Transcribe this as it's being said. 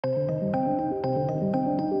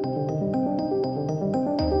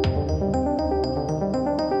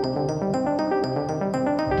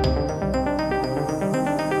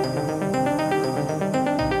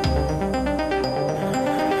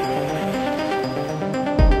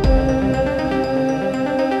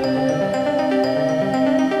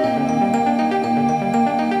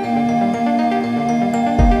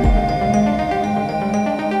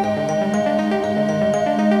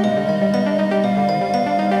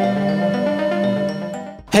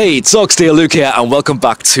Hey, it's Luke here, and welcome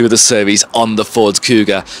back to the series on the Ford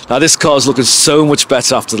Kuga. Now this car's looking so much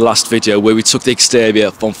better after the last video where we took the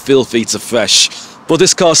exterior from filthy to fresh. But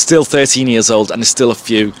this car's still 13 years old and there's still a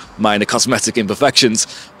few minor cosmetic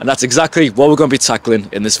imperfections, and that's exactly what we're going to be tackling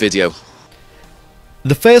in this video.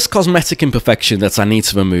 The first cosmetic imperfection that I need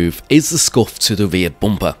to remove is the scuff to the rear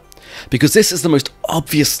bumper, because this is the most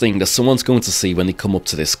obvious thing that someone's going to see when they come up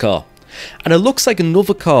to this car. And it looks like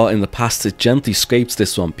another car in the past has gently scraped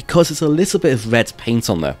this one because there's a little bit of red paint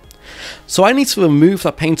on there. So I need to remove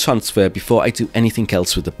that paint transfer before I do anything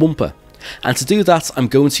else with the bumper. And to do that, I'm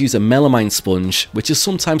going to use a melamine sponge, which is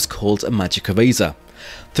sometimes called a magic eraser.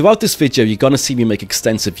 Throughout this video, you're going to see me make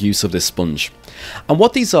extensive use of this sponge. And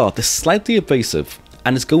what these are, they're slightly abrasive,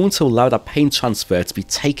 and it's going to allow that paint transfer to be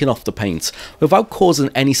taken off the paint without causing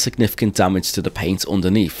any significant damage to the paint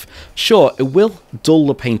underneath. Sure, it will dull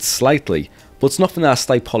the paint slightly, but it's nothing that a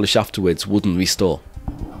slight polish afterwards wouldn't restore.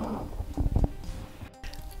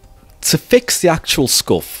 To fix the actual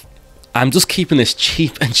scuff, I'm just keeping this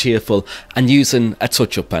cheap and cheerful and using a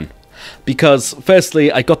touch-up pen. Because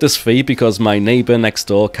firstly, I got this free because my neighbour next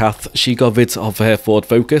door, Kath, she got rid of her Ford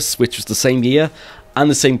Focus, which was the same year and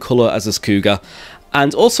the same colour as this Kuga.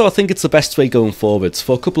 And also I think it's the best way going forwards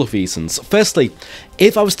for a couple of reasons. Firstly,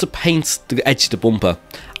 if I was to paint the edge of the bumper,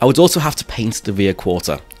 I would also have to paint the rear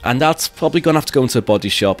quarter. And that's probably going to have to go into a body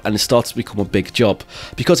shop, and it starts to become a big job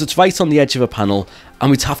because it's right on the edge of a panel and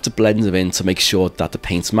we'd have to blend it in to make sure that the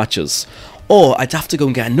paint matches. Or I'd have to go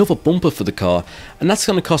and get another bumper for the car, and that's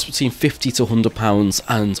going to cost between £50 to £100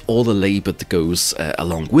 and all the labour that goes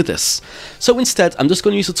along with this. So instead, I'm just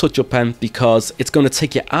going to use a touch-up pen because it's going to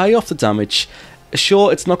take your eye off the damage.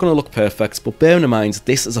 Sure, it's not going to look perfect, but bear in mind,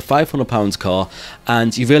 this is a £500 car,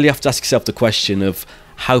 and you really have to ask yourself the question of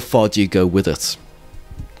how far do you go with it?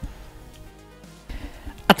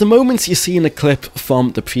 At the moment, you're seeing a clip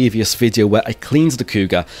from the previous video where I cleaned the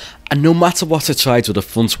Kuga, and no matter what I tried with the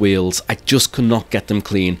front wheels, I just could not get them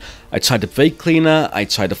clean. I tried the brake cleaner, I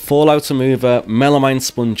tried the fallout remover, melamine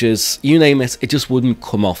sponges, you name it, it just wouldn't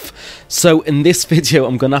come off. So in this video,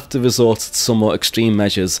 I'm going to have to resort to some more extreme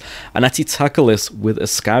measures and actually tackle this with a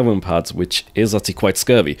scouring pad, which is actually quite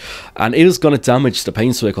scary. And it is going to damage the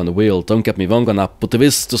paintwork on the wheel, don't get me wrong on that, but there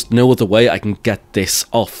is just no other way I can get this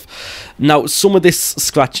off. Now, some of this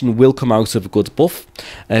scratching will come out of a good buff,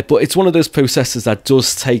 but it's one of those processes that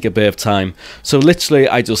does take a bit of time. So literally,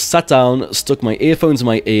 I just sat down, stuck my earphones in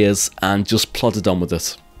my ears, and just plodded on with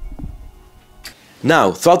it.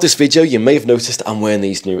 Now, throughout this video, you may have noticed I'm wearing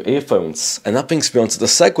these new earphones, and that brings me on to the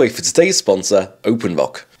segue for today's sponsor,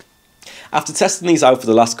 Openrock. After testing these out for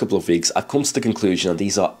the last couple of weeks, I've come to the conclusion that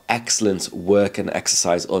these are excellent work and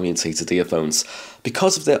exercise orientated earphones.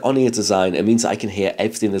 Because of their on-ear design, it means that I can hear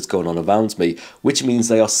everything that's going on around me, which means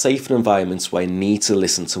they are safe in environments where I need to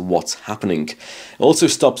listen to what's happening. It also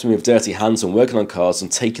stops me with dirty hands when working on cars and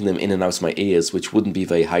taking them in and out of my ears, which wouldn't be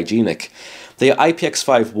very hygienic. They are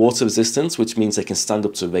IPX5 water resistant, which means they can stand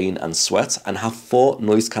up to rain and sweat, and have 4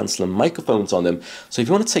 noise cancelling microphones on them, so if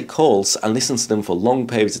you want to take calls and listen to them for long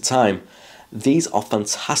periods of time, these are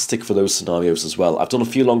fantastic for those scenarios as well. I've done a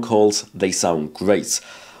few long calls, they sound great.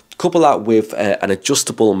 Couple that with an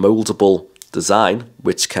adjustable, mouldable design,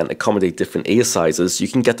 which can accommodate different ear sizes, you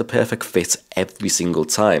can get the perfect fit every single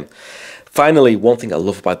time. Finally, one thing I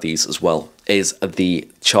love about these as well is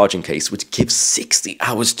the charging case, which gives 60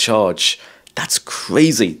 hours charge. That's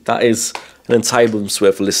crazy. That is an entire month's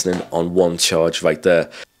worth of listening on one charge right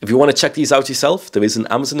there. If you want to check these out yourself, there is an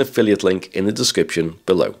Amazon affiliate link in the description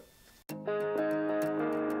below.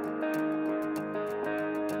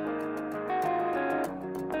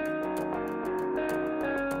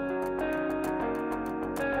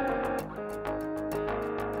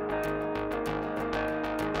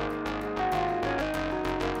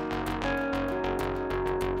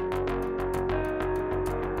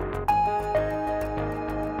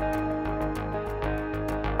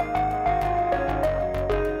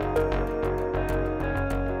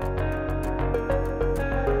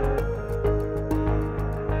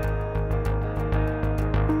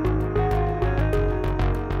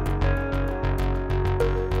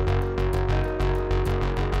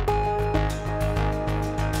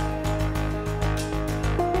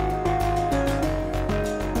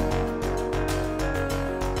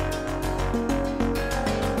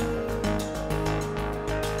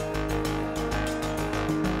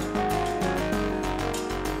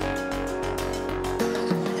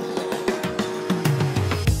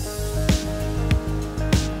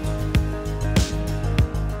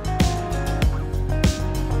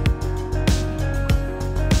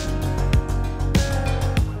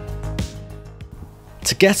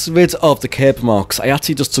 To get rid of the curb marks, I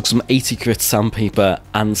actually just took some 80 grit sandpaper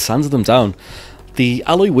and sanded them down. The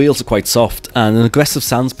alloy wheels are quite soft, and an aggressive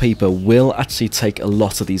sandpaper will actually take a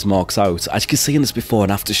lot of these marks out, as you can see in this before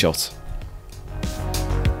and after shot.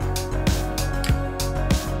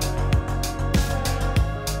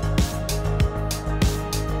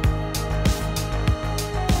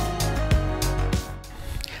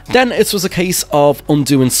 Then it was a case of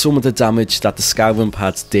undoing some of the damage that the scouring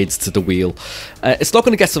pads did to the wheel. It's not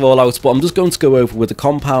going to get it all out, but I'm just going to go over with the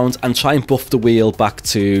compound and try and buff the wheel back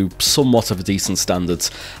to somewhat of a decent standard.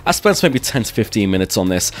 I spent maybe 10 to 15 minutes on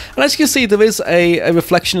this, and as you can see, there is a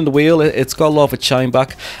reflection in the wheel. It's got a lot of a shine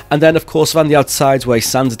back, and then of course around the outside where I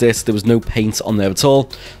sanded it, there was no paint on there at all,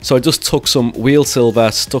 so I just took some wheel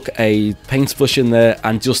silver, stuck a paintbrush in there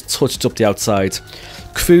and just touched up the outside.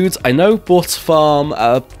 Crude, I know, but from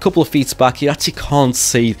a couple of feet back you actually can't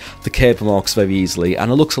see the curb marks very easily,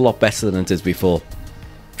 and it looks a lot better than it did before.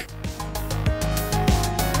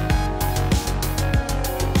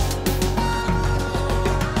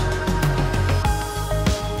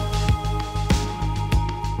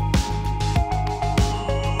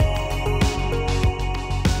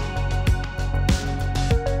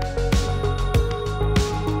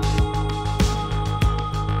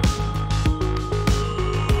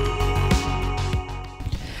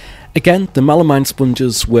 Again, the melamine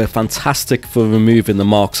sponges were fantastic for removing the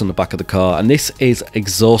marks on the back of the car, and this is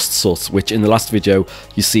exhaust soot, which in the last video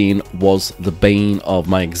you seen was the bane of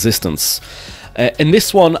my existence. In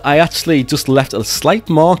this one, I actually just left a slight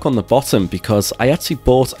mark on the bottom because I actually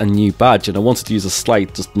bought a new badge and I wanted to use a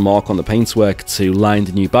slight just mark on the paintwork to line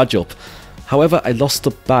the new badge up. However, I lost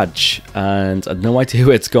the badge and I had no idea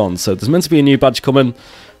where it's gone, so there's meant to be a new badge coming,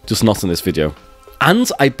 just not in this video. And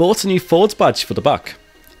I bought a new Ford badge for the back.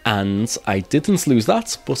 And I didn't lose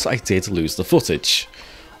that, but I did lose the footage.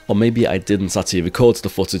 Or maybe I didn't actually record the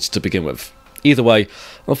footage to begin with. Either way,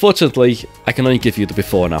 unfortunately, I can only give you the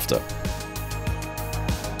before and after.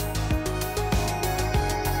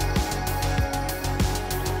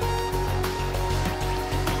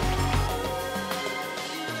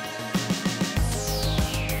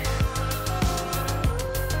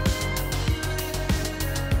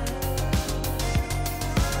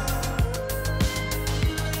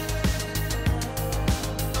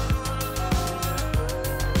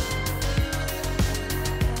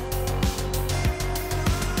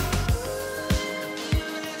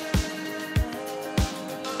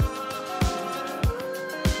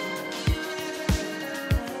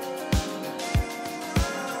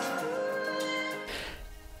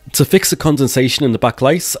 To fix the condensation in the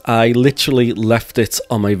backlight, I literally left it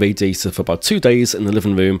on my radiator for about 2 days in the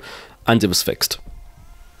living room and it was fixed.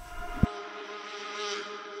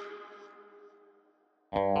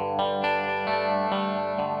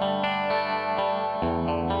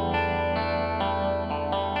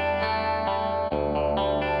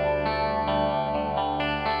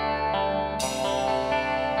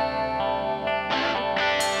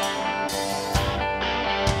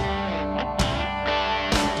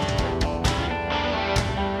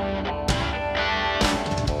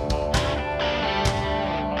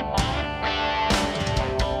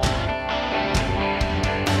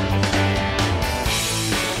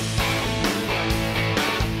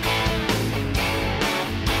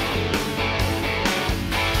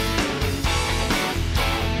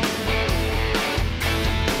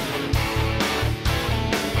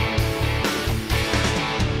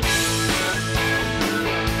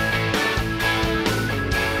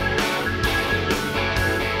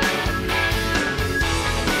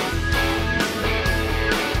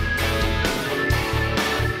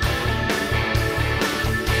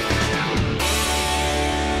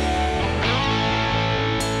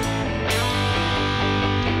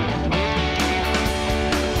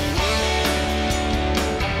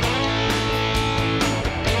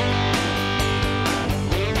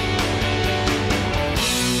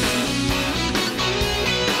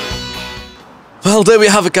 Well, there we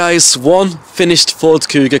have it, guys. One finished Ford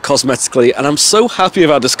Kuga cosmetically, and I'm so happy with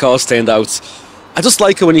how this car's turned out. I just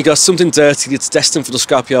like it when you got something dirty that's destined for the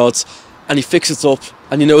scrapyard, and you fix it up,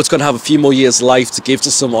 and you know it's going to have a few more years' life to give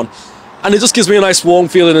to someone. And it just gives me a nice warm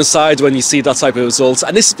feeling inside when you see that type of result.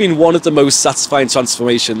 And this has been one of the most satisfying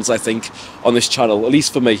transformations, I think, on this channel, at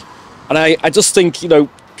least for me. And I just think, you know,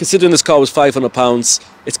 considering this car was £500,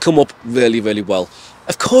 it's come up really, really well.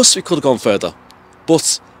 Of course, we could have gone further,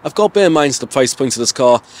 but I've got to bear in mind the price point of this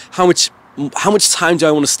car. How much time do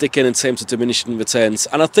I want to stick in terms of diminishing returns?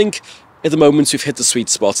 And I think at the moment we've hit the sweet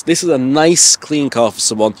spot. This is a nice, clean car for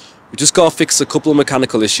someone who just got to fix a couple of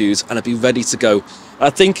mechanical issues and I'll be ready to go. And I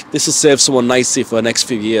think this will serve someone nicely for the next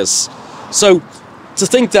few years. So To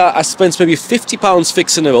think that I spent maybe £50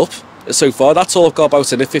 fixing it up so far, that's all I've got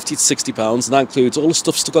about in it, £50 to £60, and that includes all the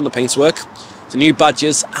stuff stuck on the paintwork, the new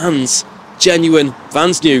badges, and genuine,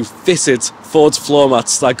 brand new, fitted Ford floor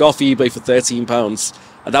mats that I got off eBay for £13.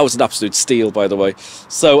 And that was an absolute steal, by the way.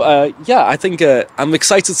 So, yeah, I think I'm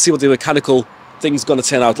excited to see what the mechanical thing's going to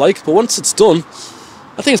turn out like. But once it's done,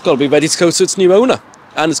 I think it's got to be ready to go to its new owner.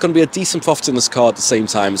 And it's going to be a decent profit in this car at the same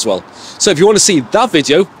time as well. So if you want to see that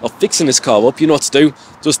video of fixing this car up, you know what to do.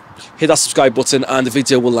 Just hit that subscribe button and the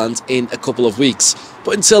video will land in a couple of weeks.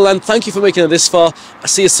 But until then, thank you for making it this far. I'll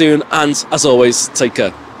see you soon, and as always, take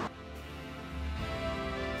care.